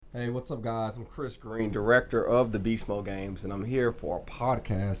Hey, what's up, guys? I'm Chris Green, director of the Beast Mode Games, and I'm here for a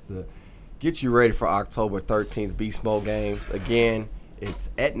podcast to get you ready for October 13th Beast Mode Games. Again, it's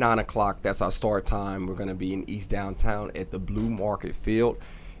at 9 o'clock. That's our start time. We're going to be in East Downtown at the Blue Market Field.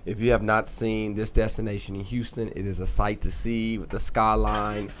 If you have not seen this destination in Houston, it is a sight to see with the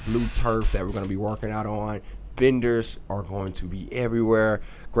skyline, blue turf that we're going to be working out on. Vendors are going to be everywhere.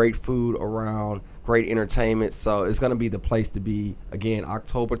 Great food around, great entertainment. So it's going to be the place to be. Again,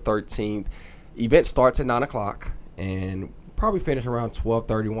 October 13th. Event starts at 9 o'clock and probably finish around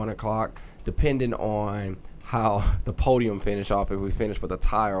 12:30, 1 o'clock, depending on how the podium finish off, if we finish with a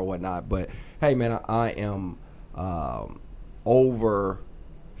tie or whatnot. But hey, man, I am over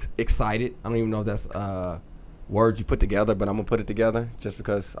excited. I don't even know if that's words you put together, but I'm going to put it together just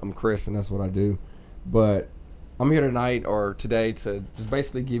because I'm Chris and that's what I do. But I'm here tonight or today to just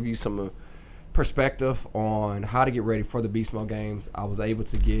basically give you some perspective on how to get ready for the Beast Mode Games. I was able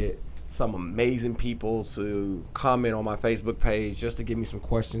to get some amazing people to comment on my Facebook page just to give me some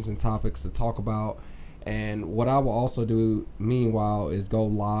questions and topics to talk about. And what I will also do meanwhile is go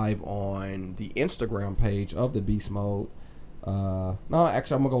live on the Instagram page of the Beast Mode. No,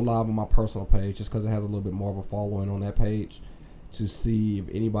 actually, I'm going to go live on my personal page just because it has a little bit more of a following on that page to see if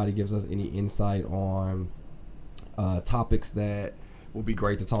anybody gives us any insight on topics that will be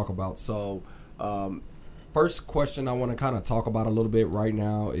great to talk about. So, first question I want to kind of talk about a little bit right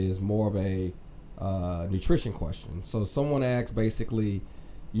now is more of a nutrition question. So, someone asked basically,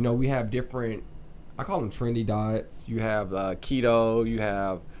 we have different, I call them trendy diets. You have keto, you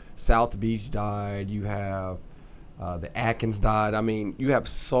have South Beach diet, you have the Atkins diet. I mean, you have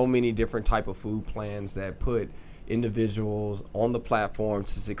so many different type of food plans that put individuals on the platform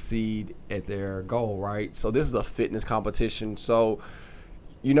to succeed at their goal, right? So this is a fitness competition. So,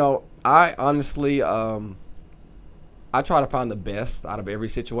 I honestly, I try to find the best out of every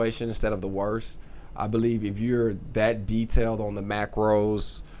situation instead of the worst. I believe if you're that detailed on the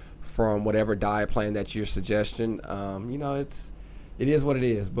macros from whatever diet plan that you're suggesting, it is what it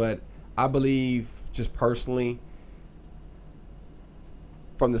is. But I believe just personally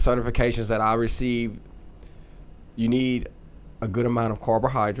from the certifications that I received, you need a good amount of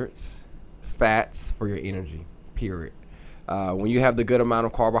carbohydrates, fats for your energy, period. When you have the good amount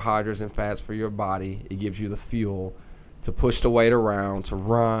of carbohydrates and fats for your body, it gives you the fuel to push the weight around, to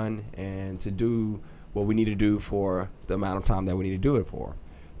run, and to do what we need to do for the amount of time that we need to do it for.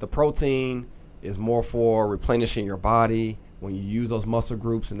 The protein is more for replenishing your body. When you use those muscle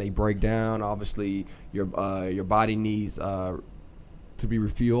groups and they break down, obviously your body needs to be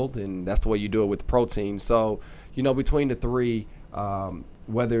refueled, and that's the way you do it with the protein. So, between the three,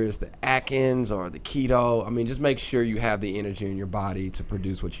 whether it's the Atkins or the keto, I mean, just make sure you have the energy in your body to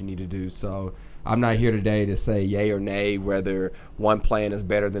produce what you need to do. So I'm not here today to say yay or nay whether one plan is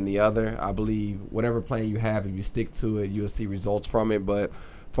better than the other. I believe whatever plan you have, if you stick to it, you'll see results from it. But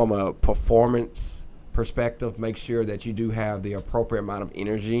from a performance perspective, make sure that you do have the appropriate amount of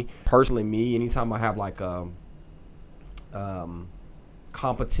energy. Personally, me, anytime I have like a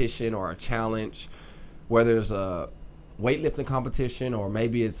competition or a challenge, whether it's a weightlifting competition or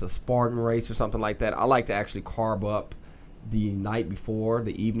maybe it's a Spartan race or something like that, I like to actually carb up the night before,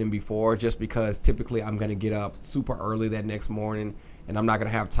 the evening before, just because typically I'm going to get up super early that next morning and I'm not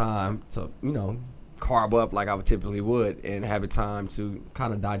going to have time to, carb up like I would typically would and have a time to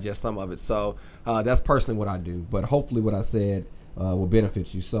kind of digest some of it. So that's personally what I do, but hopefully what I said will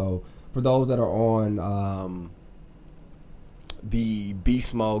benefit you. So for those that are on the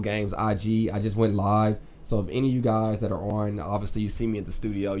Beast Mode Games IG, I just went live. So if any of you guys that are on, obviously you see me at the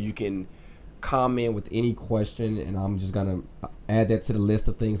studio, you can comment with any question and I'm just going to add that to the list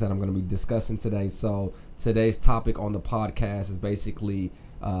of things that I'm going to be discussing today. So today's topic on the podcast is basically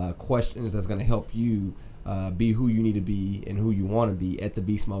questions that's going to help you be who you need to be and who you want to be at the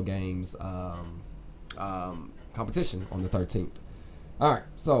Beast Mode Games competition on the 13th. All right,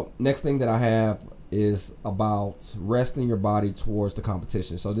 so next thing that I have is about resting your body towards the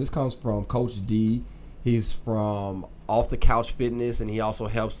competition. So this comes from Coach D. He's from Off the Couch Fitness, and he also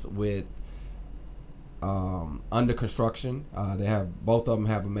helps with Under Construction. They have, both of them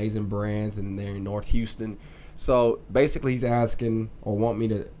have amazing brands, and they're in North Houston. So basically, he's asking or want me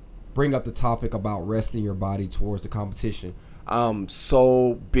to bring up the topic about resting your body towards the competition. I'm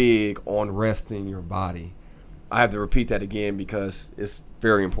so big on resting your body. I have to repeat that again because it's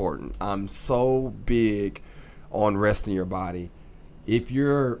very important. I'm so big on resting your body. If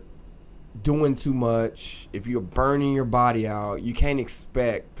you're doing too much, if you're burning your body out, you can't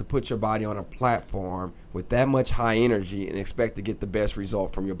expect to put your body on a platform with that much high energy and expect to get the best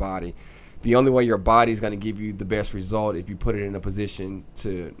result from your body. the only way your body is going to give you the best result if you put it in a position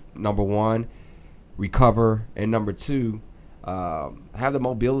to, number one, recover, and number two, have the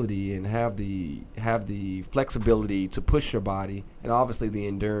mobility and have the flexibility to push your body, and obviously the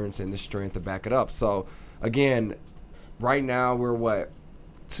endurance and the strength to back it up. So again, right now we're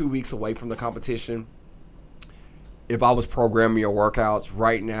 2 weeks away from the competition. If I was programming your workouts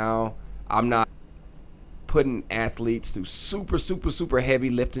right now, I'm not putting athletes through super heavy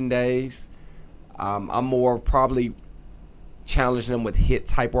lifting days. I'm more probably challenging them with HIIT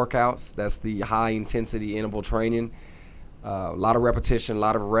type workouts. That's the high intensity interval training. A lot of repetition, a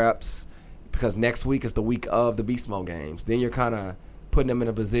lot of reps, because next week is the week of the Beast Mode Games. Then you're kind of putting them in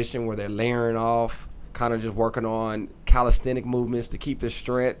a position where they're layering off, kind of just working on calisthenic movements to keep their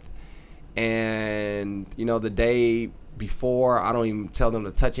strength. And, the day before, I don't even tell them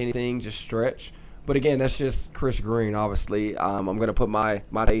to touch anything, just stretch. But again, that's just Chris Green, obviously. I'm going to put my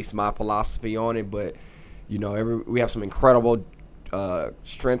taste, my philosophy on it. But, we have some incredible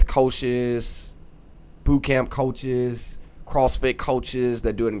strength coaches, boot camp coaches, CrossFit coaches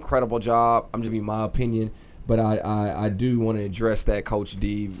that do an incredible job. I'm just giving my opinion. But I do want to address that, Coach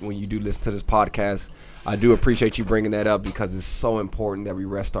D, when you do listen to this podcast. I do appreciate you bringing that up because it's so important that we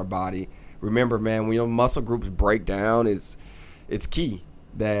rest our body. Remember, man, when your muscle groups break down, it's key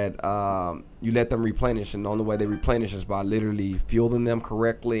that you let them replenish. And the only way they replenish is by literally fueling them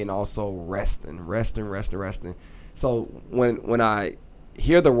correctly and also resting. So when I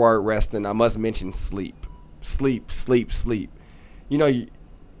hear the word resting, I must mention sleep. Sleep. You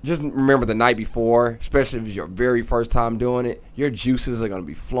just remember the night before, especially if it's your very first time doing it, your juices are going to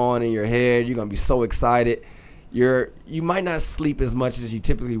be flowing in your head. You're going to be so excited. You might not sleep as much as you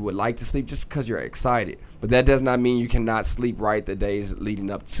typically would like to sleep just because you're excited. But that does not mean you cannot sleep right the days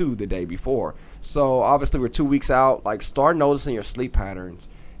leading up to the day before. So obviously we're 2 weeks out. Start noticing your sleep patterns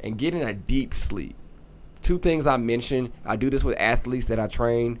and get in a deep sleep. 2 things I mentioned. I do this with athletes that I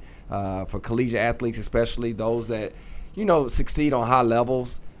train, for collegiate athletes, especially those that, succeed on high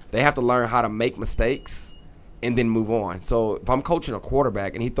levels. They have to learn how to make mistakes and then move on. So if I'm coaching a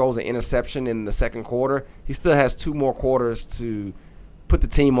quarterback and he throws an interception in the second quarter, he still has 2 more quarters to put the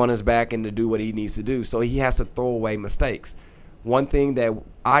team on his back and to do what he needs to do. So he has to throw away mistakes. One thing that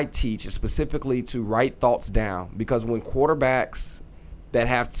I teach is specifically to write thoughts down, because when quarterbacks that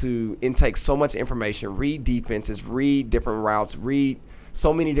have to intake so much information, read defenses, read different routes, read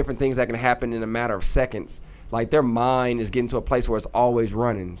so many different things that can happen in a matter of seconds, their mind is getting to a place where it's always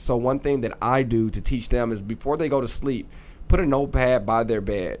running. So one thing that I do to teach them is before they go to sleep, put a notepad by their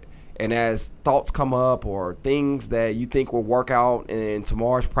bed. And as thoughts come up or things that you think will work out in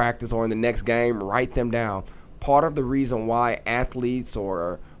tomorrow's practice or in the next game, write them down. Part of the reason why athletes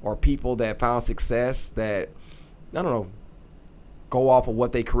or people that found success that, go off of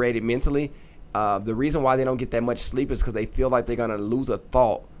what they created mentally, the reason why they don't get that much sleep is because they feel like they're going to lose a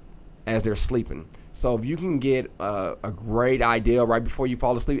thought as they're sleeping. So if you can get a great idea right before you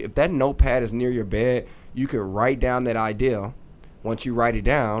fall asleep, if that notepad is near your bed, you can write down that idea. Once you write it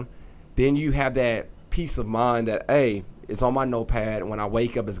down, then you have that peace of mind that, hey, it's on my notepad, and when I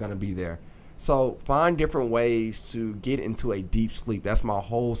wake up, it's going to be there. So find different ways to get into a deep sleep. That's my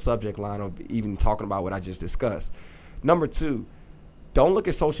whole subject line of even talking about what I just discussed. Number 2, don't look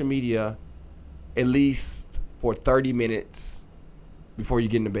at social media at least for 30 minutes before you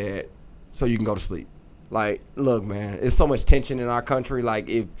get into bed so you can go to sleep. Look, man, there's so much tension in our country.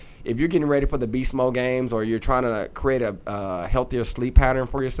 If you're getting ready for the Beast Mode Games or you're trying to create a healthier sleep pattern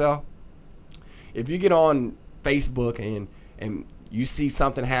for yourself, if you get on Facebook and you see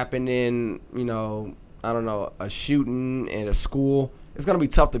something happen in, a shooting at a school, it's going to be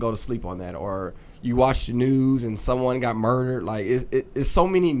tough to go to sleep on that. Or you watch the news and someone got murdered. It's so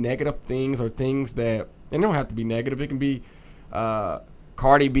many negative things or things that, and they don't have to be negative. It can be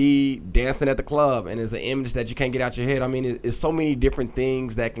Cardi B dancing at the club and it's an image that you can't get out your head. It's so many different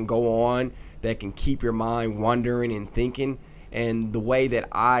things that can go on that can keep your mind wondering and thinking. And the way that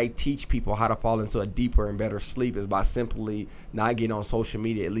I teach people how to fall into a deeper and better sleep is by simply not getting on social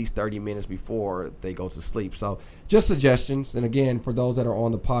media at least 30 minutes before they go to sleep. So just suggestions. And again, for those that are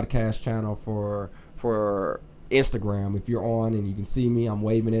on the podcast channel for Instagram, if you're on and you can see me, I'm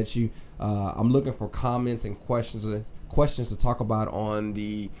waving at you. I'm looking for comments and questions to talk about on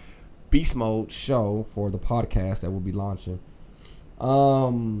the Beast Mode show for the podcast that we'll be launching.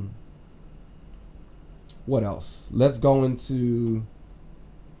 What else? Let's go into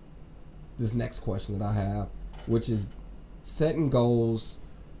this next question that I have, which is setting goals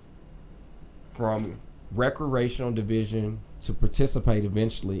from recreational division to participate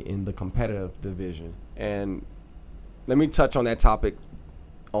eventually in the competitive division. And let me touch on that topic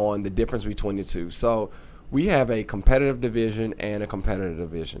on the difference between the two. So we have a competitive division and a competitive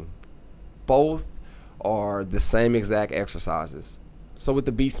division. Both are the same exact exercises. So with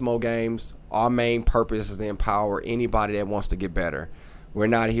the Beast Mode games, our main purpose is to empower anybody that wants to get better. We're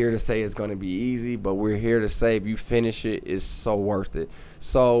not here to say it's going to be easy, but we're here to say if you finish it, it's so worth it.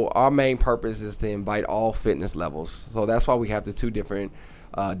 So our main purpose is to invite all fitness levels. So that's why we have the two different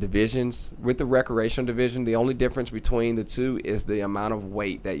divisions. With the recreational division, the only difference between the two is the amount of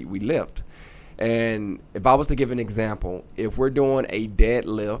weight that we lift. And if I was to give an example, if we're doing a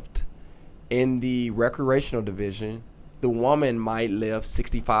deadlift in the recreational division, the woman might lift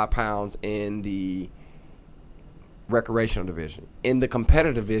 65 pounds in the recreational division. In the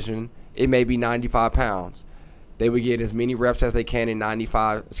competitive division, it may be 95 pounds. They would get as many reps as they can in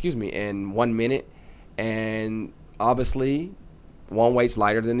 1 minute. And obviously, one weight's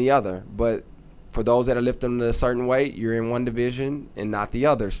lighter than the other. But for those that are lifting a certain weight, you're in one division and not the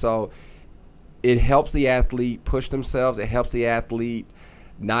other. So it helps the athlete push themselves. It helps the athlete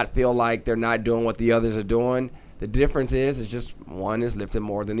not feel like they're not doing what the others are doing. The difference is just one is lifting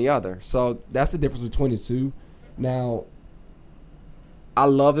more than the other. So that's the difference between the two. Now, I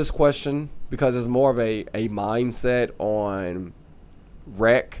love this question because it's more of a mindset on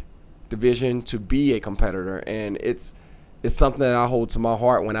rec division to be a competitor. And it's something that I hold to my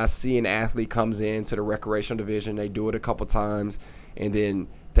heart when I see an athlete comes into the recreational division. They do it a couple times, and then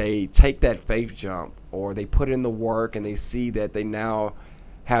they take that faith jump, or they put in the work, and they see that they now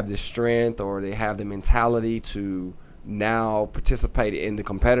have the strength or they have the mentality to now participate in the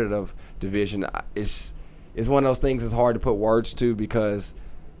competitive division. It's one of those things that's hard to put words to because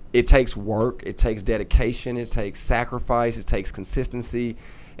it takes work, it takes dedication, it takes sacrifice, it takes consistency,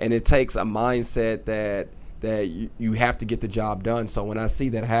 and it takes a mindset that you have to get the job done. So when I see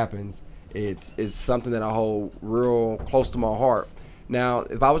that happens, it's something that I hold real close to my heart. Now,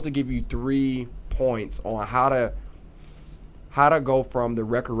 if I was to give you 3 points on how to go from the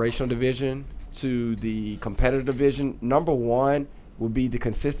recreational division to the competitive division, number 1 would be the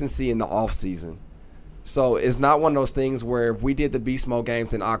consistency in the off season. So it's not one of those things where if we did the Beast Mode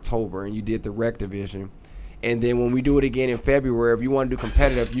games in October and you did the rec division, and then when we do it again in February, if you want to do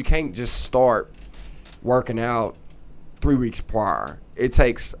competitive, you can't just start working out 3 weeks prior. It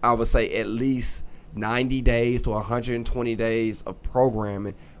takes, I would say, at least 90 days to 120 days of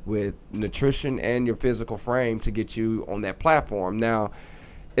programming with nutrition and your physical frame to get you on that platform. Now,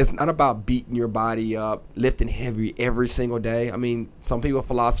 it's not about beating your body up, lifting heavy every single day. I mean, some people's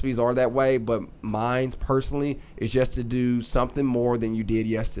philosophies are that way, but mine's personally is just to do something more than you did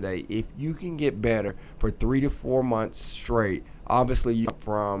yesterday. If you can get better for 3 to 4 months straight, obviously you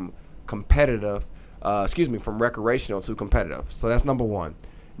from from recreational to competitive. So that's number 1.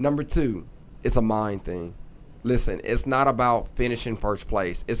 Number 2, it's a mind thing. Listen, it's not about finishing first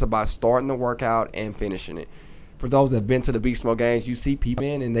place. It's about starting the workout and finishing it. For those that have been to the Beast Mode games, you see people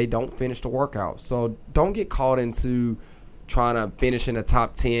in and they don't finish the workout. So don't get caught into trying to finish in the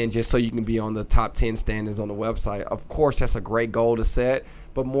top 10 just so you can be on the top 10 standings on the website. Of course, that's a great goal to set,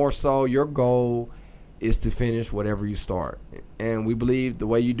 but more so your goal is to finish whatever you start. And we believe the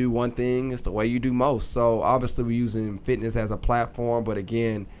way you do one thing is the way you do most. So obviously we're using fitness as a platform, but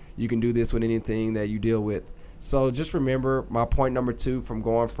again, you can do this with anything that you deal with. So just remember, my point number 2 from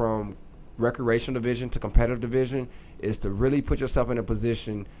going from recreational division to competitive division is to really put yourself in a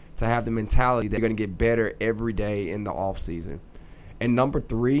position to have the mentality that you're going to get better every day in the off season. And number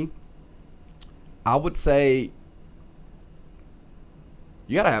 3, I would say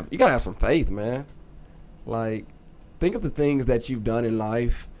you gotta have some faith, man. Like, think of the things that you've done in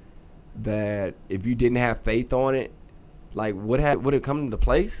life that if you didn't have faith on it, like would it come into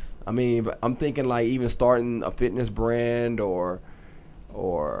place? I mean, I'm thinking like even starting a fitness brand or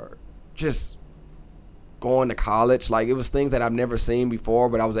just going to college. Like, it was things that I've never seen before,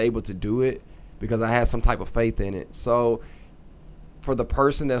 but I was able to do it because I had some type of faith in it. So for the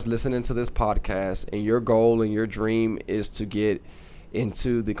person that's listening to this podcast and your goal and your dream is to get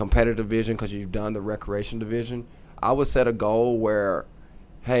into the competitive division because you've done the recreation division, I would set a goal where,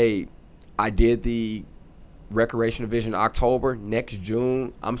 hey, I did the recreation division in October. Next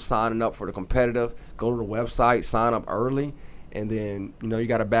June, I'm signing up for the competitive. Go to the website, sign up early, and then, you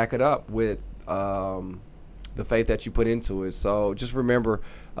got to back it up with the faith that you put into it. So just remember,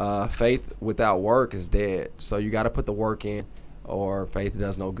 faith without work is dead. So you got to put the work in, or faith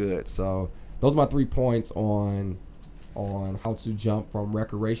does no good. So those are my 3 points on how to jump from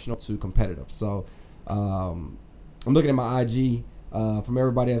recreational to competitive. So I'm looking at my IG from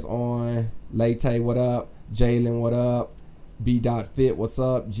everybody that's on. Late, what up? Jalen, what up? B.Fit, what's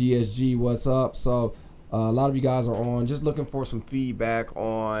up? GSG, what's up? So A lot of you guys are on just looking for some feedback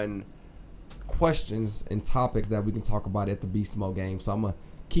on questions and topics that we can talk about at the Beast Mode game. So I'm gonna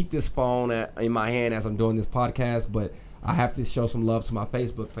keep this phone in my hand as I'm doing this podcast, but I have to show some love to my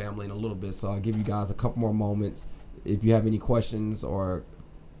Facebook family in a little bit. So I'll give you guys a couple more moments. If you have any questions or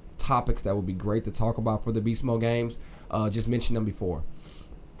topics that would be great to talk about for the Beast Mode games, just mention them before.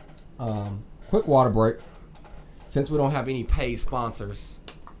 Quick water break. Since we don't have any paid sponsors,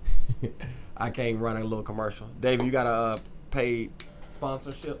 I can't run a little commercial. David, you got a paid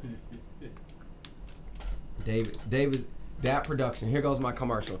sponsorship? David, DAP Production. Here goes my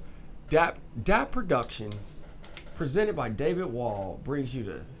commercial. DAP Productions, presented by David Wall, brings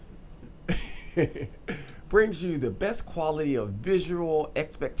you the best quality of visual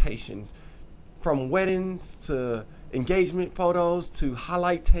expectations, from weddings to engagement photos to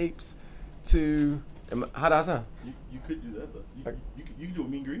highlight tapes to how do I sound? You could do that though. You could do a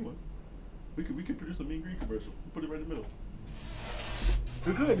Mean Green one. We could produce a Mean Green commercial. Put it right in the middle.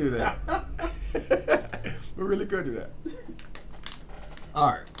 We could do that. We really could do that. All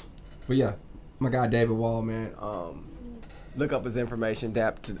right, but yeah, my guy David Wall, man. Look up his information.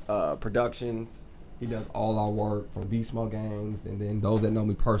 DAP Productions. He does all our work from Beast Mode games, and then those that know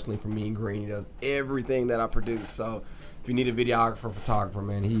me personally from Mean Green, he does everything that I produce. So if you need a videographer, photographer,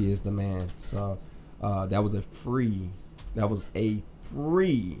 man, he is the man. So that was a free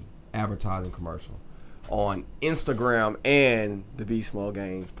advertising commercial on Instagram and the Beast Mode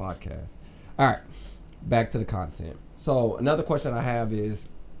Games podcast. All right, back to the content. So another question I have is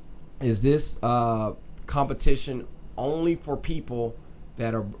this competition only for people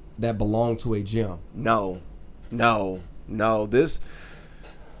that belong to a gym? No. This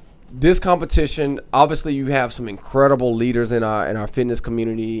competition, obviously, you have some incredible leaders in our fitness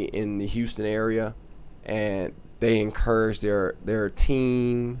community in the Houston area, and they encourage their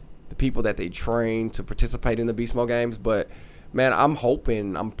team, the people that they train, to participate in the Beast Mode games. But man,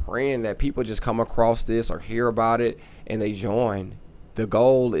 I'm praying that people just come across this or hear about it and they join. The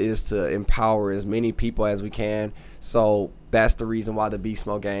goal is to empower as many people as we can. So that's the reason why the Beast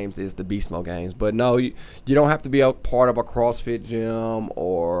Mode games is the Beast Mode games. But no, you don't have to be a part of a CrossFit gym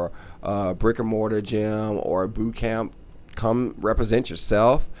or a brick and mortar gym or a boot camp. Come represent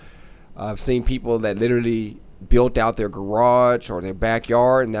yourself. I've seen people that literally built out their garage or their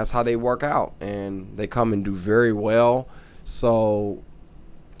backyard, and that's how they work out, and they come and do very well. So,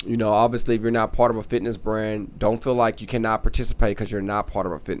 obviously, if you're not part of a fitness brand, don't feel like you cannot participate because you're not part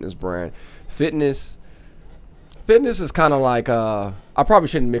of a fitness brand. Fitness is kind of like, I probably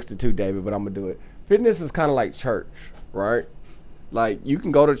shouldn't mix the two, David, but I'm going to do it. Fitness is kind of like church, right? Like, you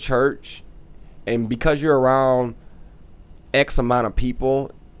can go to church, and because you're around X amount of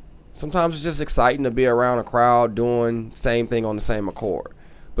people, sometimes it's just exciting to be around a crowd doing same thing on the same accord.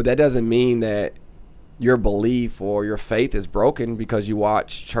 But that doesn't mean that your belief or your faith is broken because you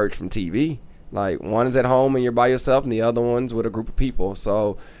watch church from TV. Like, one is at home and you're by yourself, and the other one's with a group of people.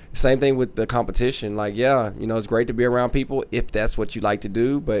 So same thing with the competition. Like, yeah, it's great to be around people if that's what you like to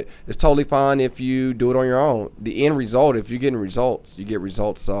do, but it's totally fine if you do it on your own. The end result, if you're getting results, you get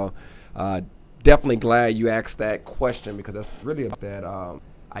results. So definitely glad you asked that question, because that's really about that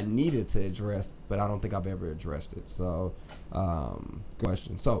I needed to address, but I don't think I've ever addressed it. So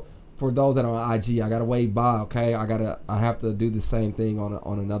question. So for those that are on IG, I gotta wave by, okay? I have to do the same thing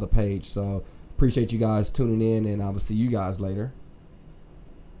on another page. So appreciate you guys tuning in, and I will see you guys later.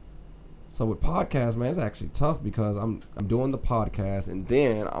 So with podcasts, man, it's actually tough because I'm doing the podcast, and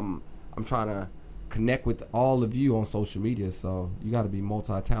then I'm trying to connect with all of you on social media. So you got to be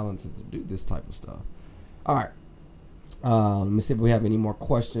multi-talented to do this type of stuff. All right. Let me see if we have any more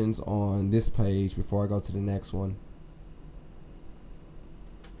questions on this page before I go to the next one.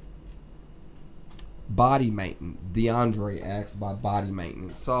 Body maintenance. DeAndre asks about body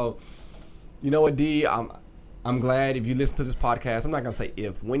maintenance. So, you know what, D? I'm glad if you listen to this podcast. I'm not gonna say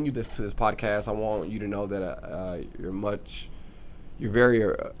if. When you listen to this podcast, I want you to know that you're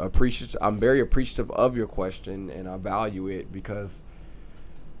very appreciative. I'm very appreciative of your question, and I value it, because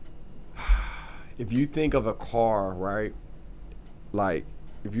if you think of a car, right? Like,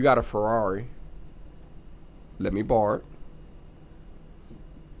 if you got a Ferrari, let me borrow it.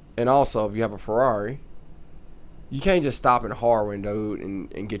 And also, if you have a Ferrari, you can't just stop in Harwin, dude,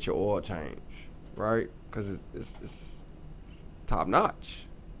 and get your oil changed, right? Because it's top notch.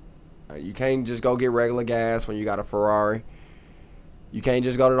 You can't just go get regular gas when you got a Ferrari. You can't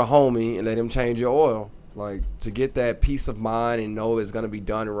just go to the homie and let him change your oil. Like, to get that peace of mind and know it's going to be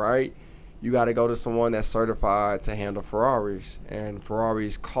done right, you got to go to someone that's certified to handle Ferraris. And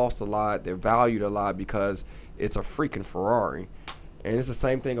Ferraris cost a lot. They're valued a lot because it's a freaking Ferrari. And it's the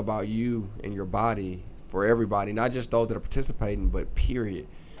same thing about you and your body. for everybody, not just those that are participating, but period.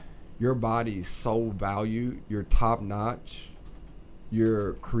 Your body is so valued. You're top notch.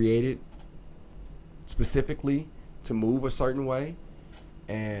 You're created specifically to move a certain way.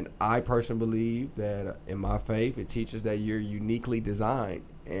 And I personally believe that in my faith, it teaches that you're uniquely designed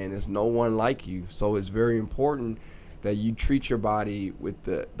and there's no one like you. So it's very important that you treat your body with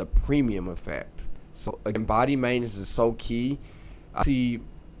the premium effect. So again, body maintenance is so key. I see,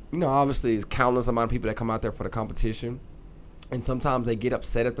 obviously it's countless amount of people that come out there for the competition. And sometimes they get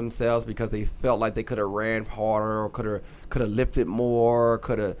upset at themselves because they felt like they could have ran harder or could have lifted more,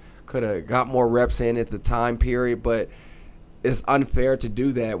 could have got more reps in at the time period. But it's unfair to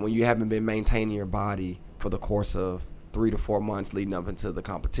do that when you haven't been maintaining your body for the course of 3 to 4 months leading up into the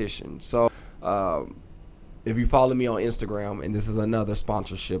competition. So if you follow me on Instagram, and this is another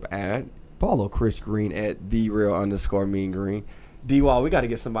sponsorship ad, follow Chris Green at @TheReal_MeanGreen. D-Wall, we got to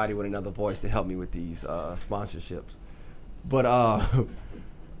get somebody with another voice to help me with these sponsorships. But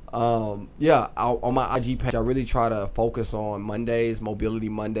on my IG page, I really try to focus on Mondays, Mobility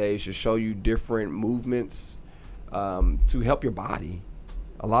Mondays, to show you different movements to help your body.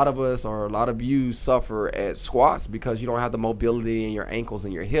 A lot of you suffer at squats because you don't have the mobility in your ankles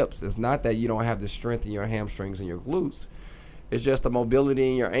and your hips. It's not that you don't have the strength in your hamstrings and your glutes. It's just the mobility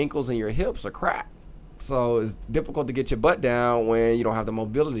in your ankles and your hips are crap. So it's difficult to get your butt down when you don't have the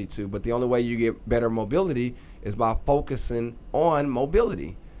mobility to. But the only way you get better mobility is by focusing on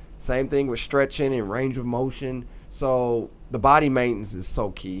mobility. Same thing with stretching and range of motion. So the body maintenance is so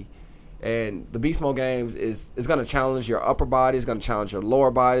key. And the Beast Mode Games is going to challenge your upper body. It's going to challenge your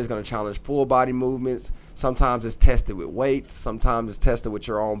lower body. It's going to challenge full body movements. Sometimes it's tested with weights. Sometimes it's tested with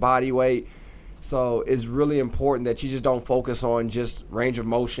your own body weight. So it's really important that you just don't focus on just range of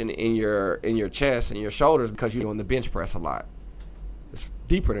motion in your chest and your shoulders because you're doing the bench press a lot. It's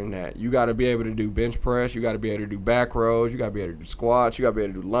deeper than that. You got to be able to do bench press. You got to be able to do back rows. You got to be able to do squats. You got to be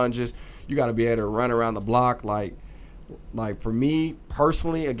able to do lunges. You got to be able to run around the block. Like for me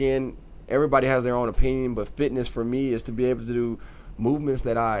personally, again, everybody has their own opinion, but fitness for me is to be able to do movements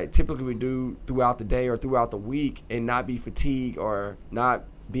that I typically would do throughout the day or throughout the week and not be fatigued or not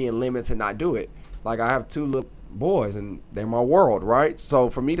being limited to not do it. Like I have 2 little boys and they're my world, right? So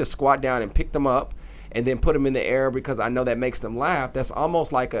for me to squat down and pick them up and then put them in the air because I know that makes them laugh, that's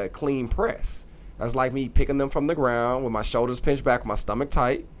almost like a clean press. That's like me picking them from the ground with my shoulders pinched back, my stomach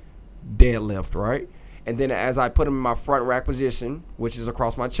tight, deadlift, right? And then as I put them in my front rack position, which is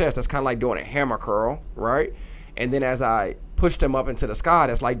across my chest, that's kind of like doing a hammer curl, right? And then as I push them up into the sky,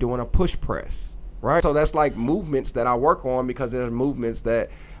 that's like doing a push press, right? So that's like movements that I work on because there's movements that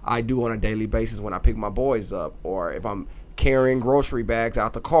I do on a daily basis when I pick my boys up or if I'm carrying grocery bags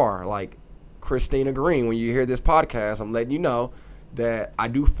out the car. Like Christina Green, when you hear this podcast, I'm letting you know that I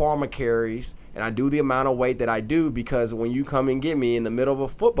do pharma carries and I do the amount of weight that I do because when you come and get me in the middle of a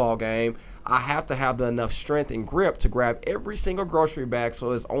football game, I have to have enough strength and grip to grab every single grocery bag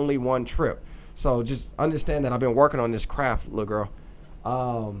so it's only one trip. So just understand that I've been working on this craft, little girl.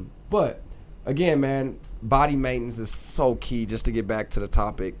 But again, man, body maintenance is so key. Just to get back to the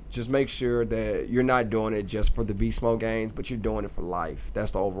topic, just make sure that you're not doing it just for the Beast Mode Games, but you're doing it for life.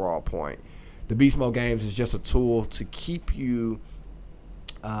 That's the overall point. The Beast Mode Games is just a tool to keep you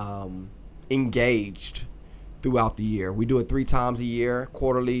engaged throughout the year. We do it 3 times a year,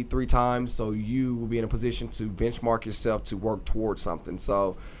 quarterly, 3 times, so you will be in a position to benchmark yourself to work towards something.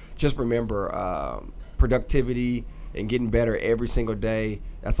 So just remember, productivity and getting better every single day,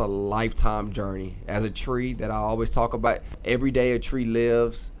 that's a lifetime journey. As a tree that I always talk about, every day a tree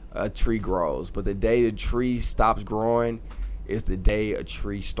lives, a tree grows. But the day the tree stops growing is the day a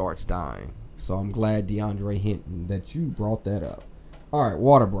tree starts dying. So I'm glad, DeAndre Hinton, that you brought that up. All right,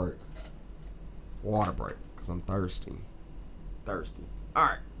 water break. Water break, because I'm thirsty. All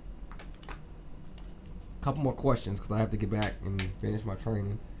right. Couple more questions, because I have to get back and finish my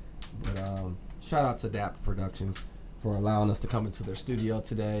training. But shout out to Adapt Productions for allowing us to come into their studio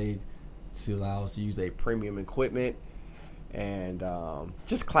today to allow us to use a premium equipment and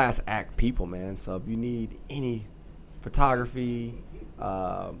just class act people, man. So if you need any photography,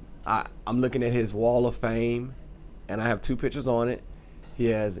 I'm looking at his wall of fame and I have 2 pictures on it. He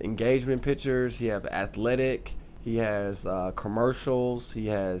has engagement pictures, he has athletic, he has commercials, he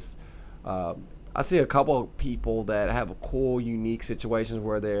has I see a couple of people that have cool, unique situations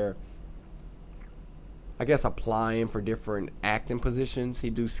where they're, I guess, applying for different acting positions. He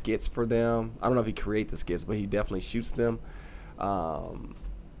do skits for them. I don't know if he creates the skits, but he definitely shoots them. I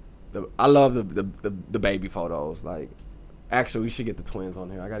love the baby photos. Like, actually, we should get the twins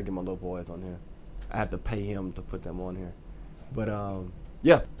on here. I got to get my little boys on here. I have to pay him to put them on here. But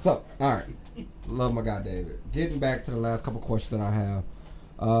Yeah. So, all right. Love my guy David. Getting back to the last couple questions that I have.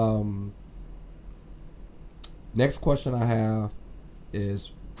 Next question I have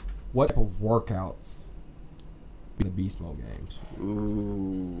is, what type of workouts be the Beast Mode games?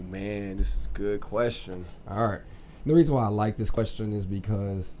 Ooh, man, this is a good question. All right. And the reason why I like this question is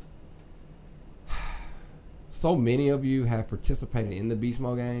because so many of you have participated in the Beast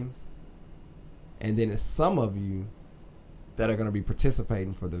Mode games, and then it's some of you that are going to be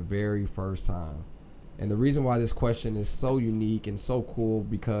participating for the very first time. And the reason why this question is so unique and so cool,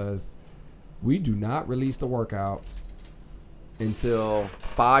 because we do not release the workout Until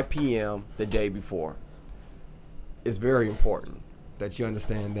 5 p.m. the day before. It's very important that you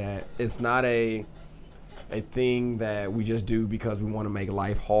understand that it's not a thing that we just do because we want to make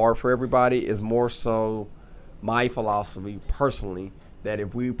life hard for everybody. It's more so my philosophy personally that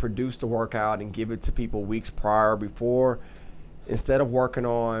if we produce the workout and give it to people weeks prior before, instead of working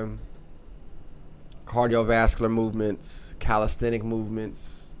on cardiovascular movements, calisthenic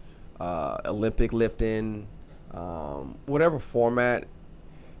movements, Olympic lifting, whatever format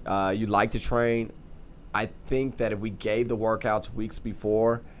you'd like to train, I think that if we gave the workouts weeks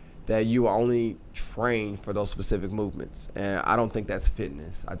before, that you only train for those specific movements. And I don't think that's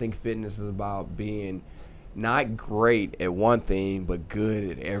fitness. I think fitness is about being not great at one thing, but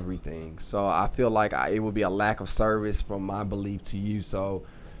good at everything. So I feel like it would be a lack of service from my belief to you. So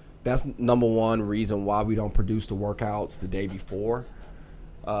that's number one reason why we don't produce the workouts the day before.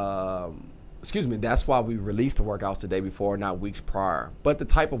 That's why we release the workouts the day before, not weeks prior. But the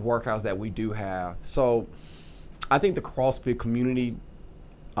type of workouts that we do have. So I think the CrossFit community,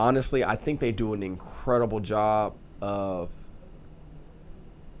 honestly, I think they do an incredible job of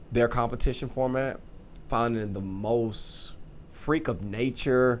their competition format, finding the most freak of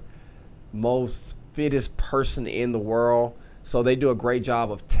nature, most fittest person in the world. So they do a great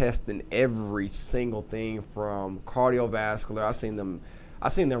job of testing every single thing from cardiovascular.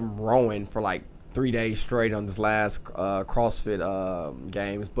 I've seen them rowing for like 3 days straight on this last CrossFit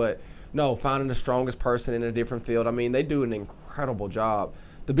games. But no, finding the strongest person in a different field. I mean, they do an incredible job.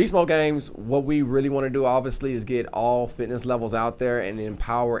 The Beast Mode games, what we really want to do, obviously, is get all fitness levels out there and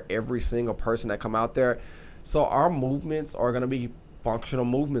empower every single person that come out there. So our movements are going to be functional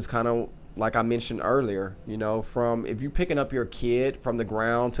movements, kind of like I mentioned earlier. You know, from if you're picking up your kid from the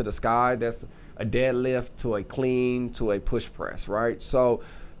ground to the sky, that's a deadlift to a clean to a push press, right? So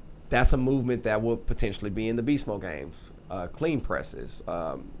that's a movement that will potentially be in the Beast Mode games. Clean presses,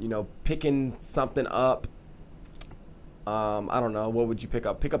 picking something up. I don't know, what would you pick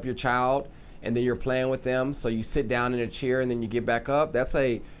up? Pick up your child, and then you're playing with them. So you sit down in a chair, and then you get back up. That's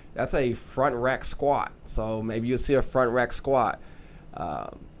a front rack squat. So maybe you'll see a front rack squat.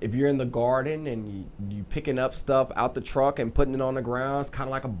 If you're in the garden and you picking up stuff out the truck and putting it on the ground, it's kind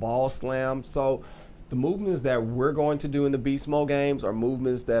of like a ball slam. So the movements that we're going to do in the Beast Mode games are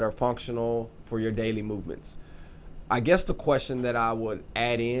movements that are functional for your daily movements. I guess the question that I would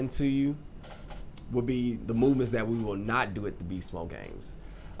add in to you would be the movements that we will not do at the Beast Mode games.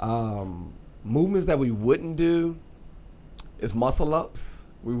 Movements that we wouldn't do is muscle ups.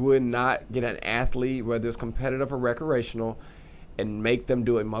 We would not get an athlete, whether it's competitive or recreational, and make them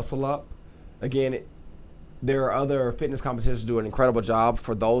do a muscle up. Again, there are other fitness competitions do an incredible job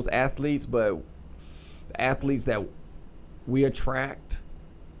for those athletes, but the athletes that we attract,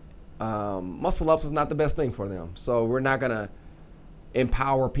 muscle ups is not the best thing for them. So we're not going to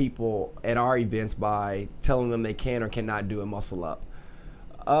empower people at our events by telling them they can or cannot do a muscle up.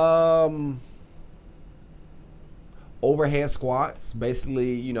 Overhead squats,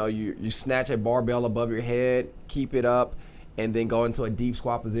 basically, you snatch a barbell above your head, keep it up, and then go into a deep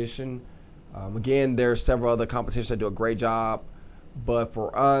squat position. Again, there are several other competitions that do a great job, but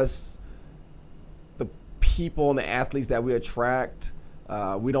for us, the people and the athletes that we attract,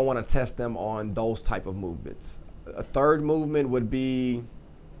 we don't want to test them on those type of movements. A third movement would be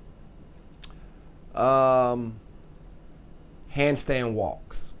handstand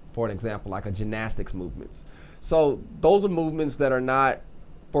walks, for an example, like a gymnastics movements. So those are movements that are not,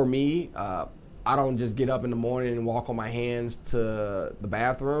 for me, I don't just get up in the morning and walk on my hands to the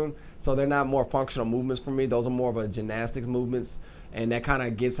bathroom. So they're not more functional movements for me. Those are more of a gymnastics movements. And that kind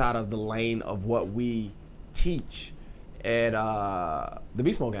of gets out of the lane of what we teach at the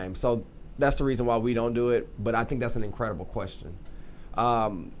Beast Mode game. So that's the reason why we don't do it. But I think that's an incredible question.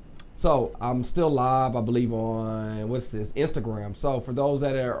 So I'm still live, I believe, on, Instagram. So for those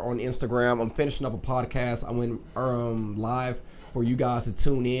that are on Instagram, I'm finishing up a podcast. I went live for you guys to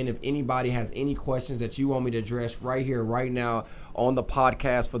tune in. If anybody has any questions that you want me to address right here, right now on the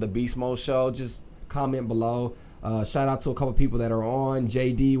podcast for the Beast Mode Show, just comment below. Shout out to a couple people that are on.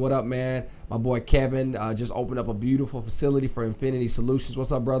 JD, what up, man? My boy Kevin just opened up a beautiful facility for Infinity Solutions.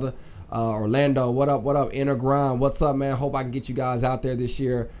 What's up, brother? Orlando, what up? What up? Inner Grind, what's up, man? Hope I can get you guys out there this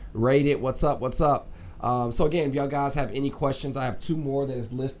year. Rate it. What's up? What's up? So again, if y'all guys have any questions, I have 2 more that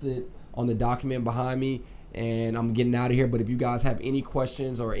is listed on the document behind me, and I'm getting out of here. But if you guys have any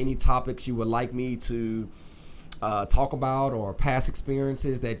questions or any topics you would like me to talk about, or past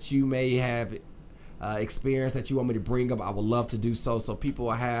experiences that you may have experienced that you want me to bring up, I would love to do so, so people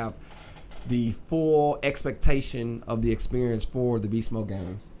have the full expectation of the experience for the Beast Mode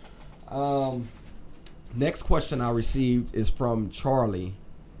games. Next question I received is from Charlie.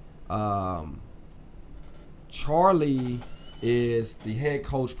 Charlie is the head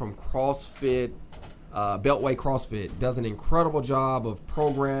coach from CrossFit, Beltway CrossFit. Does an incredible job of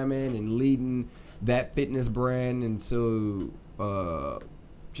programming and leading that fitness brand into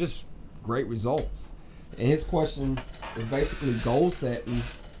just great results. And his question is basically goal setting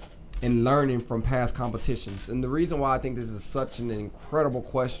and learning from past competitions. And the reason why I think this is such an incredible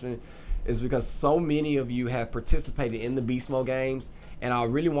question is because so many of you have participated in the Beast Mode games, and I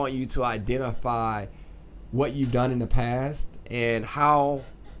really want you to identify what you've done in the past and how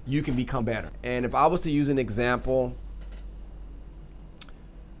you can become better. And if I was to use an example,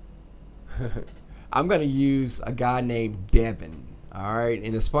 I'm going to use a guy named Devin. All right.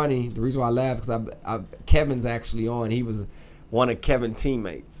 And it's funny. The reason why I laugh is because Kevin's actually on. He was one of Kevin's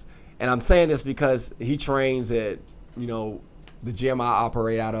teammates. And I'm saying this because he trains at, the gym I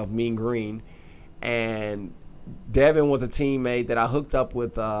operate out of, Mean Green. And Devin was a teammate that I hooked up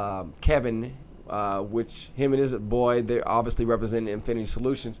with Kevin, which him and his boy, they're obviously representing Infinity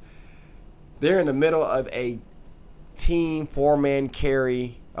Solutions. They're in the middle of a team farmer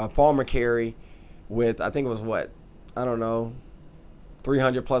carry with, I think it was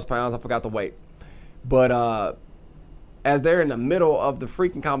 300 plus pounds. I forgot the weight. But as they're in the middle of the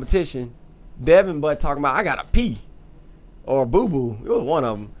freaking competition, Devin Butt talking about, I gotta pee, or boo-boo. It was one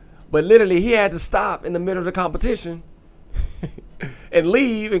of them. But literally, he had to stop in the middle of the competition and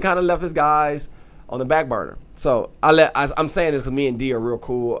leave, and kind of left his guys on the back burner. So I'm saying this because me and D are real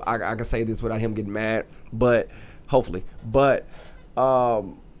cool. I can say this without him getting mad, but hopefully. But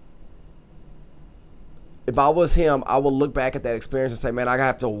if I was him, I would look back at that experience and say, man, I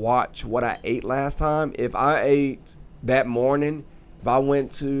have to watch what I ate last time. If I ate that morning, if I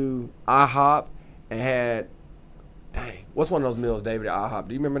went to IHOP and had, what's one of those meals, David, at IHOP?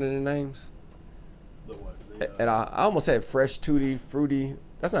 Do you remember the names? And I almost said Fresh Tutti Fruity.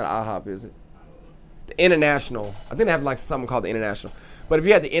 That's not IHOP, is it? The International. I think they have like something called the International. But if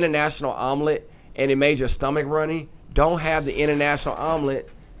you had the International omelet and it made your stomach runny, don't have the International omelet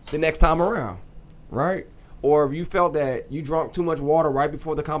the next time around, right? Or if you felt that you drank too much water right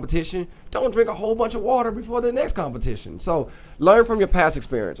before the competition, don't drink a whole bunch of water before the next competition. So learn from your past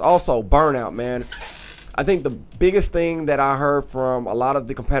experience. Also, burnout, man. I think the biggest thing that I heard from a lot of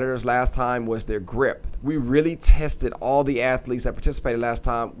the competitors last time was their grip. We really tested all the athletes that participated last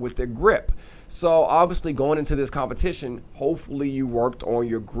time with their grip. So obviously going into this competition, hopefully you worked on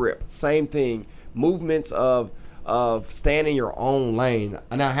your grip. Same thing, movements of staying in your own lane.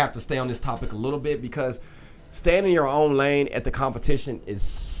 And I have to stay on this topic a little bit because staying in your own lane at the competition is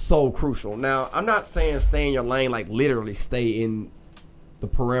so crucial. Now, I'm not saying stay in your lane like literally stay in the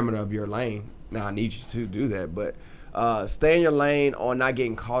perimeter of your lane. Now, I need you to do that, but stay in your lane on not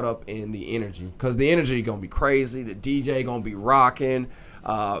getting caught up in the energy, because the energy going to be crazy. The DJ going to be rocking.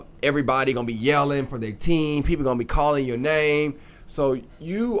 Everybody going to be yelling for their team. People going to be calling your name. So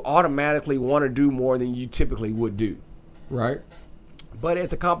you automatically want to do more than you typically would do, right? But at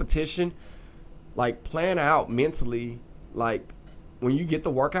the competition, like, plan out mentally, like, when you get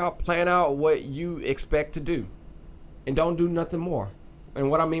the workout, plan out what you expect to do and don't do nothing more. And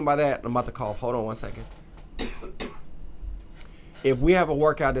what I mean by that, I'm about to cough. Hold on one second. If we have a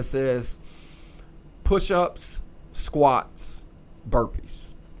workout that says push-ups, squats,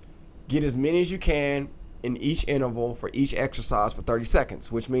 burpees, get as many as you can in each interval for each exercise for 30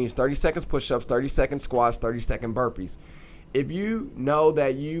 seconds, which means 30 seconds push-ups, 30 seconds squats, 30-second burpees. If you know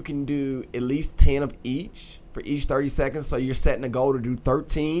that you can do at least 10 of each for each 30 seconds, so you're setting a goal to do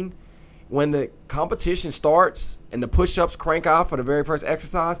 13, when the competition starts and the push-ups crank out for the very first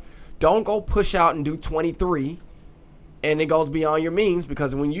exercise, don't go push out and do 23 and it goes beyond your means,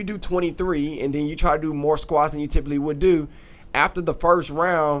 because when you do 23 and then you try to do more squats than you typically would do, after the first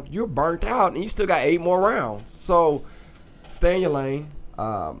round, you're burnt out and you still got 8 more rounds. So stay in your lane.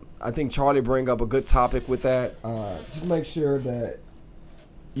 I think Charlie bring up a good topic with that. Just make sure that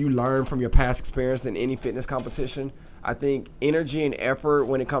you learn from your past experience in any fitness competition. I think energy and effort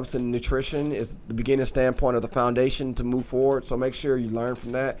when it comes to nutrition is the beginning standpoint of the foundation to move forward. So make sure you learn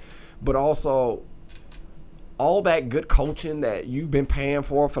from that. But also, all that good coaching that you've been paying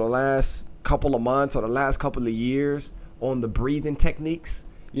for the last couple of months or the last couple of years on the breathing techniques.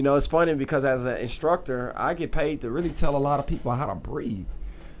 You know, it's funny because as an instructor, I get paid to really tell a lot of people how to breathe.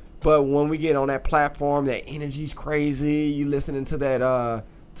 But when we get on that platform, that energy's crazy. You listening to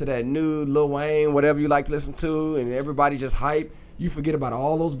that new Lil Wayne, whatever you like to listen to, and everybody just hype. You forget about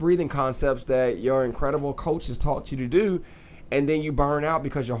all those breathing concepts that your incredible coach has taught you to do, and then you burn out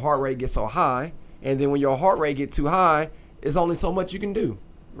because your heart rate gets so high. And then when your heart rate gets too high, there's only so much you can do,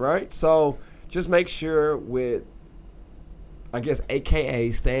 right? So just make sure with, I guess,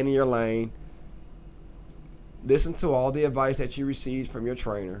 AKA, staying in your lane. Listen to all the advice that you received from your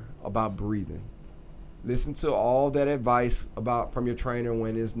trainer about breathing. Listen to all that advice from your trainer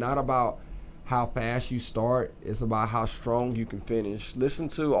when it's not about how fast you start, it's about how strong you can finish. Listen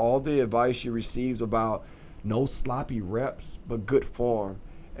to all the advice you received about no sloppy reps, but good form.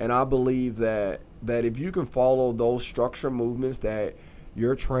 And I believe that if you can follow those structure movements that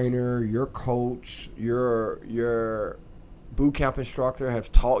your trainer, your coach, your boot camp instructor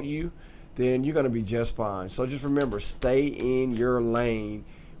have taught you, then you're going to be just fine. So just remember, stay in your lane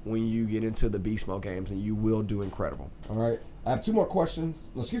when you get into the Beast Mode games, and you will do incredible. All right. I have two more questions.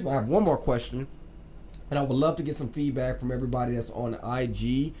 I have one more question, and I would love to get some feedback from everybody that's on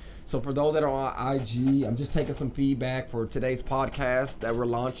IG. So for those that are on IG, I'm just taking some feedback for today's podcast that we're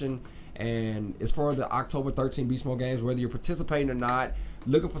launching, and it's for the October 13 Beast Mode games. Whether you're participating or not,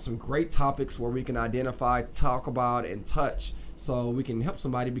 looking for some great topics where we can identify, talk about, and touch, so we can help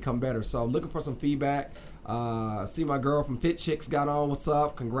somebody become better. So looking for some feedback. See my girl from Fit Chicks got on. What's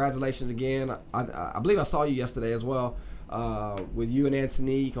up? Congratulations again. I believe I saw you yesterday as well with you and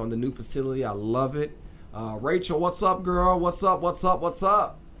Antonique on the new facility. I love it. Rachel, what's up, girl? What's up? What's up? What's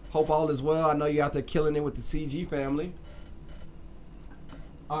up? Hope all is well. I know you're out there killing it with the CG family.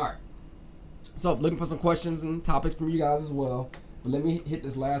 All right. So looking for some questions and topics from you guys as well. But let me hit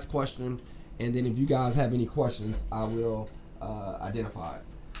this last question, and then if you guys have any questions, I will identify it.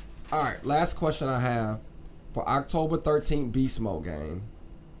 All right, last question I have for October 13th Beast Mode game.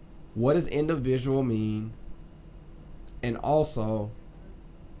 What does individual mean? And also,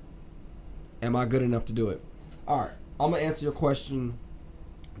 am I good enough to do it? All right, I'm going to answer your question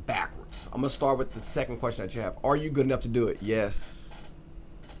backwards. I'm going to start with the second question that you have. Are you good enough to do it? Yes.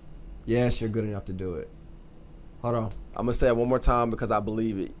 Yes, you're good enough to do it. Hold on. I'm going to say it one more time because I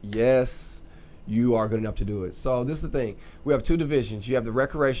believe it. Yes, you are good enough to do it. So this is the thing. We have two divisions. You have the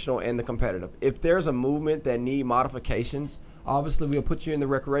recreational and the competitive. If there's a movement that need modifications, obviously we'll put you in the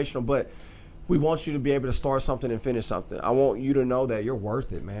recreational, but we want you to be able to start something and finish something. I want you to know that you're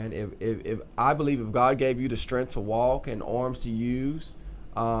worth it, man. If I believe if God gave you the strength to walk and arms to use,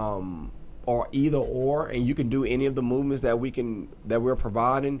 or either or, and you can do any of the movements that we're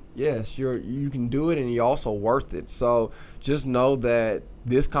providing, yes, you can do it, and you're also worth it. So just know that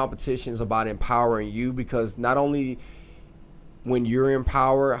this competition is about empowering you, because not only when you're in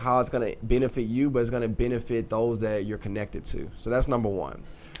power, how it's going to benefit you, but it's going to benefit those that you're connected to. So that's number one.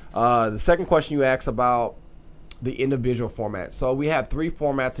 The second question you asked about the individual format. So we have 3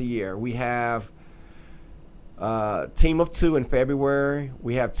 formats a year. We have team of 2 in February,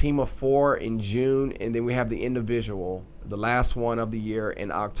 we have team of 4 in June, and then we have the individual, the last one of the year,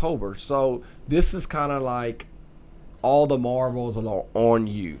 in October. So this is kind of like all the marbles are on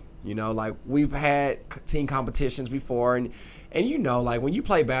you. You know, like we've had team competitions before, and you know, like when you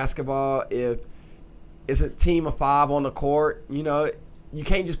play basketball, if it's a team of 5 on the court, you know, you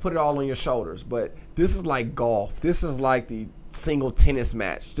can't just put it all on your shoulders. But this is like golf. This is like the single tennis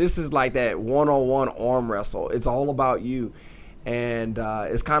match. This is like that one-on-one arm wrestle. It's all about you, and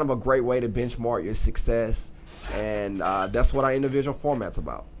it's kind of a great way to benchmark your success, and that's what our individual format's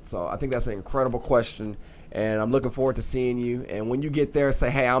about. So I think that's an incredible question, and I'm looking forward to seeing you. And when you get there, say,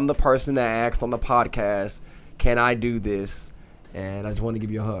 hey, I'm the person that asked on the podcast, can I do this? And I just want to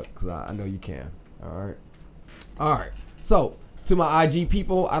give you a hug because I know you can. All right. So to my IG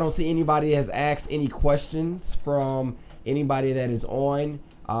people, I don't see anybody has asked any questions from anybody that is on.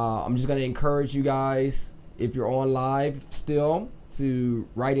 I'm just going to encourage you guys, if you're on live still, to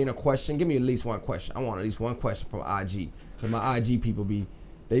write in a question. Give me at least one question. I want at least one question from IG, because my IG people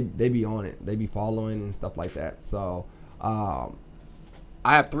they be on it. They be following and stuff like that. So I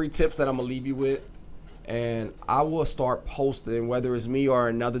have 3 tips that I'm going to leave you with, and I will start posting, whether it's me or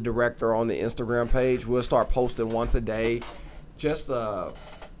another director on the Instagram page. We'll start posting once a day, just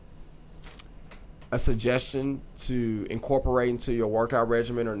a suggestion to incorporate into your workout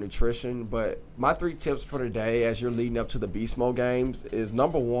regimen or nutrition. But my 3 tips for today as you're leading up to the Beast Mode games is,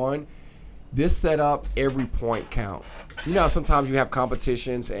 number one, this setup, every point count. You know, sometimes you have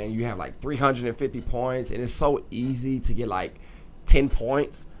competitions and you have like 350 points and it's so easy to get like 10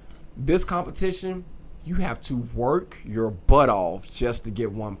 points. This competition, you have to work your butt off just to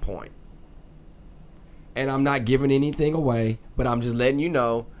get 1 point. And I'm not giving anything away, but I'm just letting you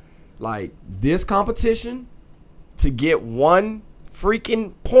know, like, this competition, to get 1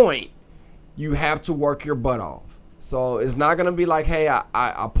 freaking point, you have to work your butt off. So it's not going to be like, hey,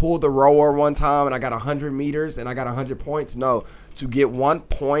 I pulled the rower one time and I got 100 meters and I got 100 points. No, to get 1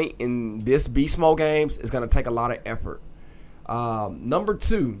 point in this Beast Mode games is going to take a lot of effort. Number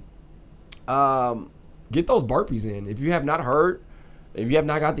 2, get those burpees in. If you have not heard, if you have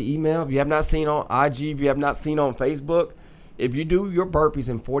not got the email, if you have not seen on IG, if you have not seen on Facebook, if you do your burpees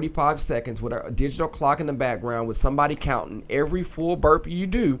in 45 seconds with a digital clock in the background with somebody counting every full burpee you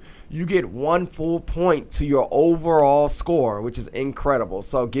do, you get 1 full point to your overall score, which is incredible.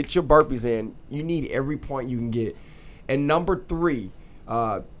 So get your burpees in. You need every point you can get. And number 3,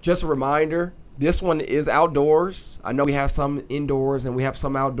 just a reminder, this one is outdoors. I know we have some indoors and we have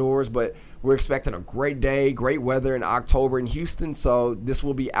some outdoors, but we're expecting a great day, great weather in October in Houston. So this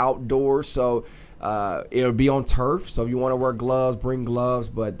will be outdoors. So it'll be on turf. So if you want to wear gloves, bring gloves.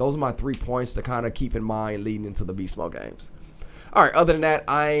 But those are my 3 points to kind of keep in mind leading into the Beast Mode games. All right. Other than that,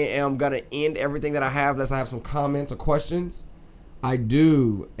 I am going to end everything that I have unless I have some comments or questions. I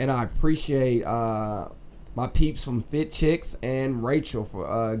do. And I appreciate my peeps from Fit Chicks and Rachel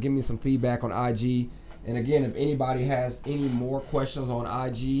for giving me some feedback on IG. And again, if anybody has any more questions on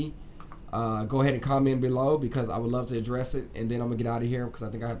IG, go ahead and comment below because I would love to address it. And then I'm going to get out of here because I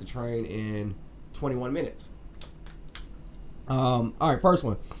think I have to train in 21 minutes. All right, first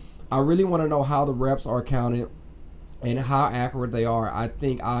one. I really want to know how the reps are counted and how accurate they are. I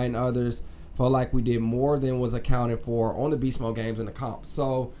think I and others felt like we did more than was accounted for on the Beast Mode games in the comp.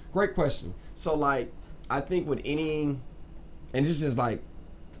 So, great question. So, like, I think with any, and this is just like,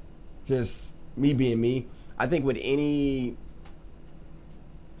 just me being me, I think with any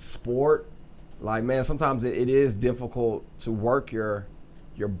sport, like, man, sometimes it is difficult to work your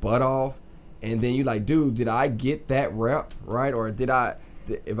butt off, and then you like, dude, did I get that rep right, or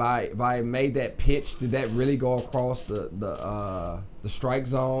if I made that pitch, did that really go across the strike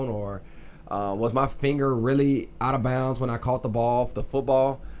zone, or was my finger really out of bounds when I caught the ball off the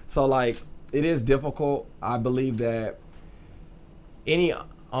football? So like, it is difficult. I believe that any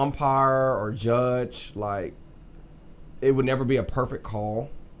umpire or judge, like, it would never be a perfect call.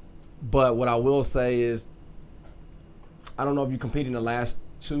 But what I will say is, I don't know if you competed in the last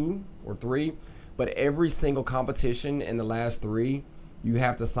 2 or 3, but every single competition in the last 3, you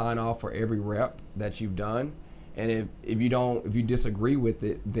have to sign off for every rep that you've done. And if you disagree with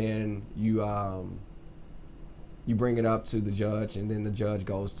it, then you bring it up to the judge, and then the judge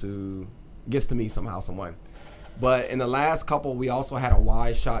gets to me somehow, some way. But in the last couple, we also had a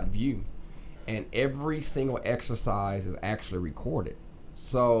wide shot view, and every single exercise is actually recorded.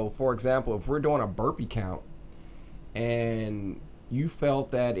 So, for example, if we're doing a burpee count and you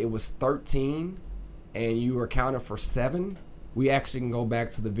felt that it was 13 and you were counting for 7, we actually can go back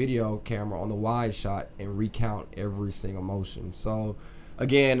to the video camera on the wide shot and recount every single motion. So,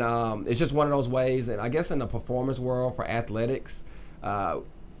 again, it's just one of those ways. And I guess in the performance world for athletics,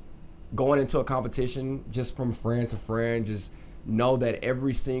 going into a competition, just from friend to friend, just know that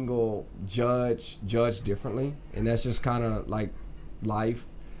every single judge differently, and that's just kind of like life.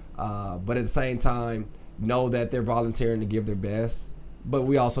 But at the same time, know that they're volunteering to give their best, but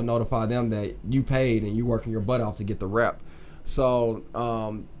we also notify them that you paid and you working your butt off to get the rep. So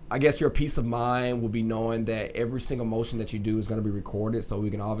I guess your peace of mind will be knowing that every single motion that you do is going to be recorded, so we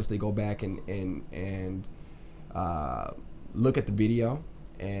can obviously go back and look at the video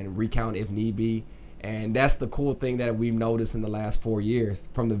and recount if need be. And that's the cool thing that we've noticed in the last 4 years.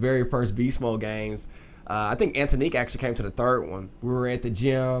 From the very first Beast Mode games, I think Antonique actually came to the 3rd one. We were at the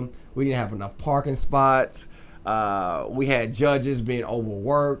gym. We didn't have enough parking spots. We had judges being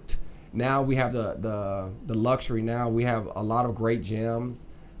overworked. Now we have the luxury. Now we have a lot of great gyms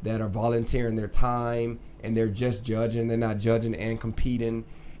that are volunteering their time, and they're just judging. They're not judging and competing.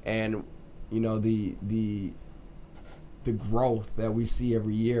 And, you know, the growth that we see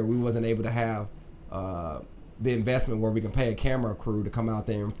every year, we wasn't able to have the investment where we can pay a camera crew to come out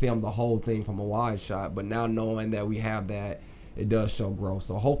there and film the whole thing from a wide shot. But now knowing that we have that, it does show growth.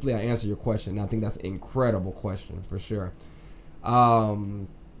 So hopefully I answer your question. I think that's an incredible question for sure. And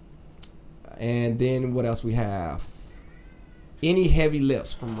then what else we have? Any heavy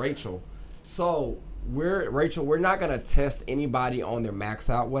lifts from Rachel? So we're not gonna test anybody on their max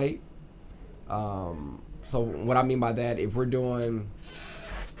out weight. So what I mean by that, if we're doing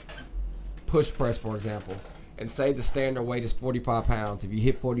push press, for example, and say the standard weight is 45 pounds. If you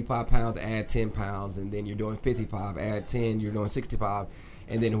hit 45 pounds, add 10 pounds, and then you're doing 55, add 10, you're doing 65,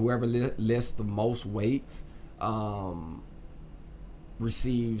 and then whoever lifts the most weight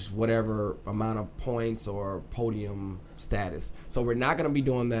receives whatever amount of points or podium status. So we're not going to be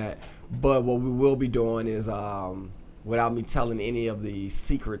doing that, but what we will be doing is, without me telling any of the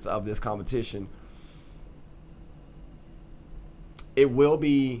secrets of this competition, it will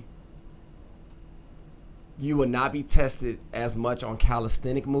be, you will not be tested as much on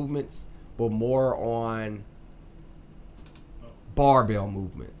calisthenic movements, but more on barbell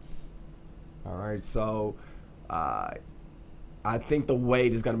movements. All right, so I think the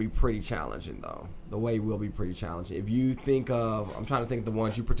weight is going to be pretty challenging, though. The weight will be pretty challenging. If you think of, I'm trying to think of the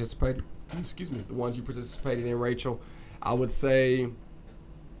ones you participated, the ones you participated in, Rachel, I would say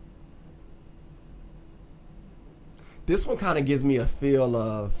this one kind of gives me a feel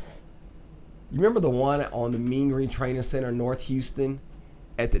of, you remember the one on the Mean Green Training Center, North Houston,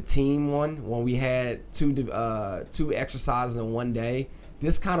 at the team one, when we had two exercises in one day?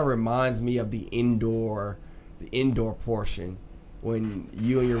 This kind of reminds me of the indoor portion, when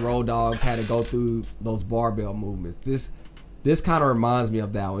you and your road dogs had to go through those barbell movements. This kind of reminds me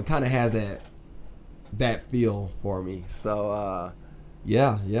of that one. It kind of has that feel for me. So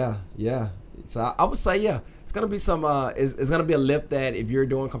yeah. So I would say, yeah, it's gonna be some. It's gonna be a lift that if you're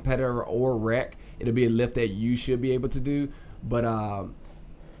doing competitor or rec, it'll be a lift that you should be able to do. But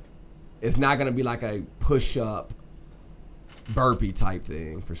it's not gonna be like a push-up, burpee type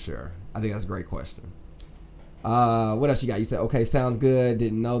thing for sure. I think that's a great question. What else you got? You said, okay, sounds good.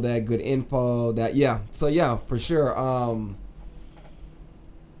 Didn't know that. Good info. That, yeah. So yeah, for sure.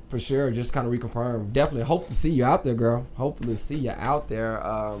 For sure. Just kind of reconfirm. Definitely hope to see you out there, girl. Hopefully see you out there.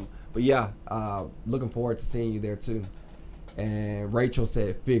 But yeah, looking forward to seeing you there too. And Rachel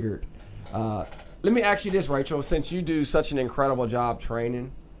said, figured. Let me ask you this, Rachel. Since you do such an incredible job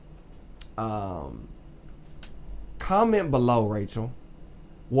training, comment below, Rachel.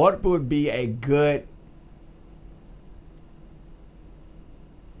 What would be a good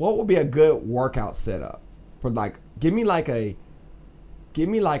workout setup for, like, give me like a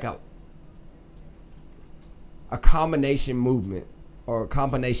combination movement or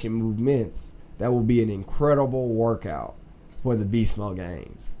combination movements that will be an incredible workout for the Beast Mode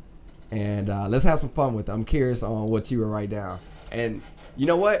Games. And let's have some fun with it. I'm curious on what you will write down. And you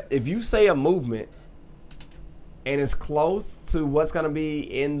know what? If you say a movement and it's close to what's going to be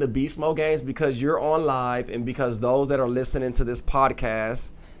in the Beast Mode Games, because you're on live and because those that are listening to this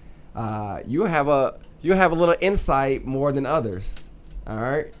podcast, you'll have a little insight more than others. All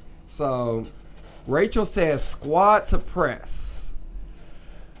right. So Rachel says squat to press.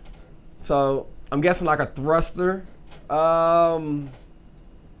 So I'm guessing like a thruster. You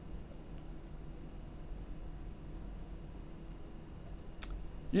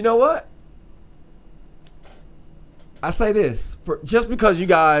know what? I say this, just because you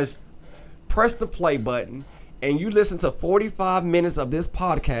guys press the play button and you listen to 45 minutes of this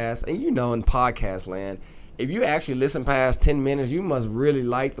podcast, and you know, in podcast land, if you actually listen past 10 minutes, you must really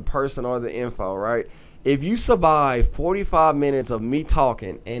like the person or the info, right? If you survive 45 minutes of me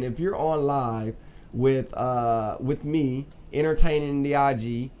talking, and if you're on live with me entertaining the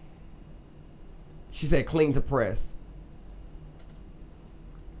IG, she said clean to press,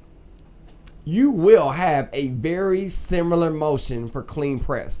 you will have a very similar motion for clean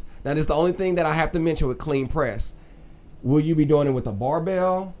press. Now, this is the only thing that I have to mention with clean press. Will you be doing it with a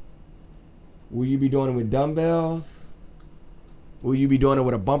barbell? Will you be doing it with dumbbells? Will you be doing it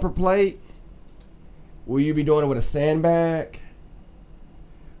with a bumper plate? Will you be doing it with a sandbag?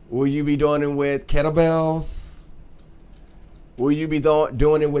 Will you be doing it with kettlebells? Will you be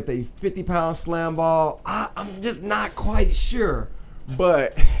doing it with a 50-pound slam ball? I'm just not quite sure.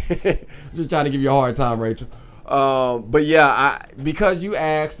 But just trying to give you a hard time, Rachel. But yeah, because you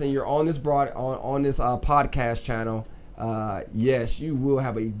asked and you're on this podcast channel, yes, you will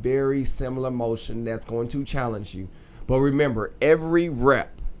have a very similar motion that's going to challenge you. But remember, every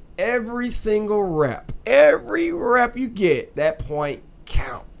single rep you get, that point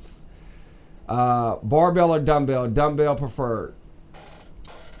counts. Barbell or dumbbell preferred.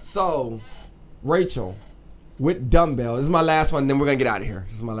 So, Rachel, with dumbbell, this is my last one, then we're gonna get out of here.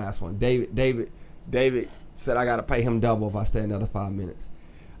 This is my last one. David said I gotta pay him double if I stay another 5 minutes.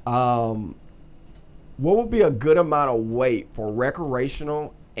 What would be a good amount of weight for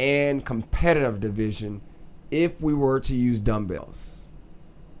recreational and competitive division if we were to use dumbbells?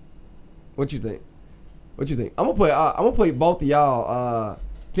 What you think? What you think? I'm gonna put both of y'all,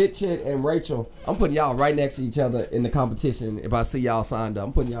 Fit Chick and Rachel. I'm putting y'all right next to each other in the competition. If I see y'all signed up,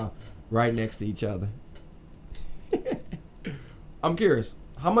 I'm putting y'all right next to each other. I'm curious,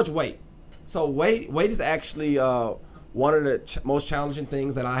 how much weight? So weight is actually one of the most challenging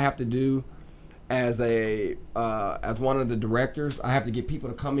things that I have to do as one of the directors. I have to get people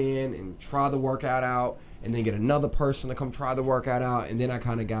to come in and try the workout out, and then get another person to come try the workout out, and then I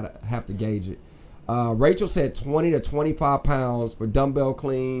kind of have to gauge it. Rachel said 20 to 25 pounds for dumbbell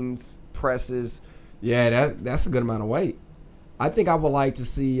cleans, presses. Yeah, that's a good amount of weight. I think I would like to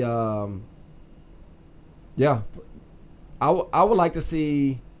see. I would like to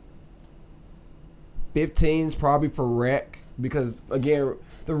see 15s probably for rec, because again,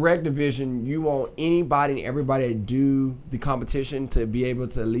 the rec division, you want anybody and everybody to do the competition to be able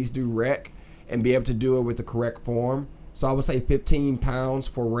to at least do rec and be able to do it with the correct form. So I would say 15 pounds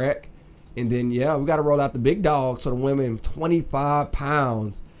for rec. And then, we got to roll out the big dogs for the women, 25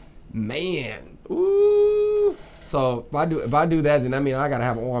 pounds. Man. Ooh. So if I do that, then I mean I got to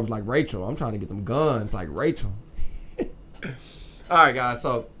have arms like Rachel. I'm trying to get them guns like Rachel. All right, guys.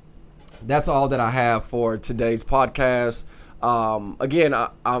 So that's all that I have for today's podcast. Again,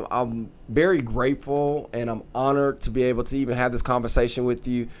 I'm very grateful and I'm honored to be able to even have this conversation with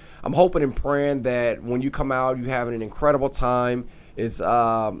you. I'm hoping and praying that when you come out, you're having an incredible time. It's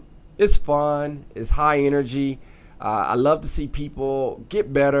fun. It's high energy. I love to see people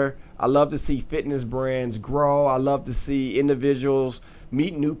get better. I love to see fitness brands grow. I love to see individuals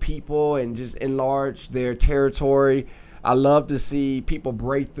meet new people and just enlarge their territory. I love to see people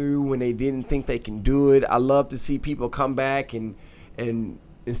break through when they didn't think they can do it. I love to see people come back and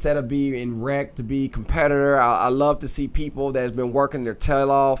instead of being in rec to be competitor. I love to see people that has been working their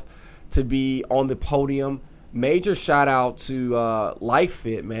tail off to be on the podium. Major shout out to Life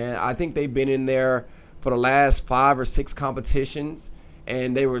Fit, man. I think they've been in there for the last 5 or 6 competitions,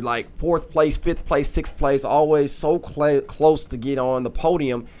 and they were like 4th place, 5th place, 6th place, always so close to get on the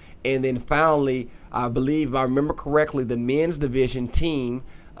podium. And then finally, I believe, if I remember correctly, the men's division team,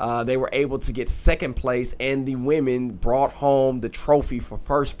 they were able to get 2nd place, and the women brought home the trophy for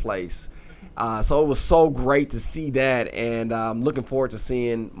 1st place. So it was so great to see that, and I'm looking forward to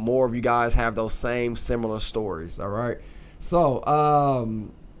seeing more of you guys have those same similar stories. All right. So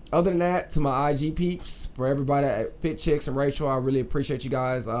other than that, to my IG peeps, for everybody at Fit Chicks and Rachel, I really appreciate you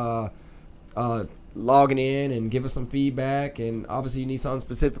guys logging in and give us some feedback. And obviously, you need something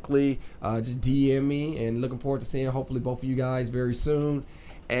specifically, just DM me. And looking forward to seeing hopefully both of you guys very soon.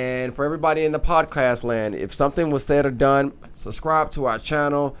 And for everybody in the podcast land, if something was said or done, subscribe to our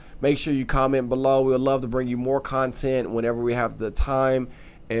channel. Make sure you comment below. We would love to bring you more content whenever we have the time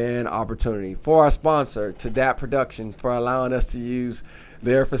and opportunity. For our sponsor, Tadapt Production, for allowing us to use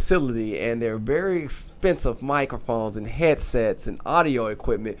their facility and their very expensive microphones and headsets and audio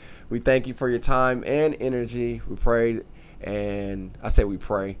equipment, we thank you for your time and energy. We pray, and I say we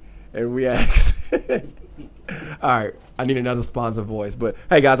pray, and we ask. All right, I need another sponsor voice. But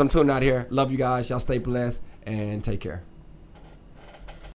hey, guys, I'm tuning out here. Love you guys. Y'all stay blessed and take care.